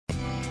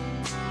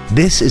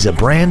This is a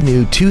brand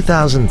new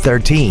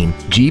 2013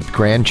 Jeep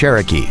Grand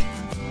Cherokee.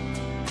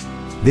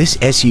 This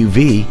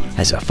SUV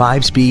has a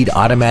 5-speed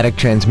automatic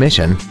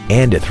transmission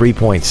and a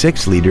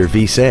 3.6-liter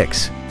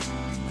V6.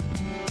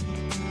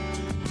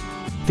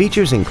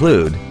 Features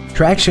include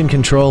traction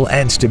control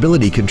and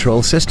stability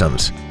control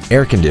systems,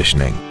 air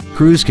conditioning,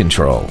 cruise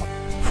control,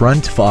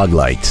 front fog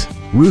lights,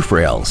 roof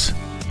rails,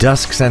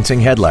 dusk sensing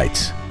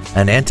headlights,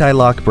 an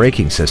anti-lock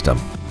braking system,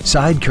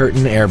 side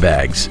curtain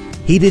airbags,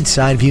 heated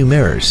side view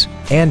mirrors,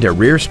 and a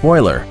rear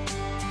spoiler.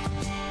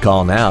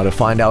 Call now to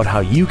find out how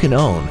you can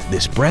own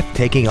this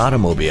breathtaking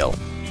automobile.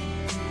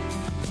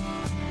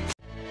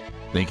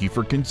 Thank you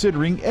for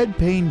considering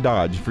Payne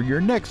Dodge for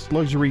your next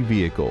luxury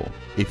vehicle.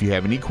 If you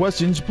have any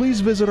questions,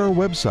 please visit our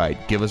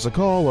website, give us a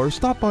call, or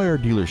stop by our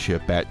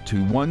dealership at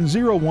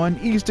 2101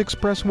 East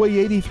Expressway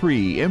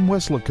 83 in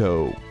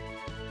Weslaco.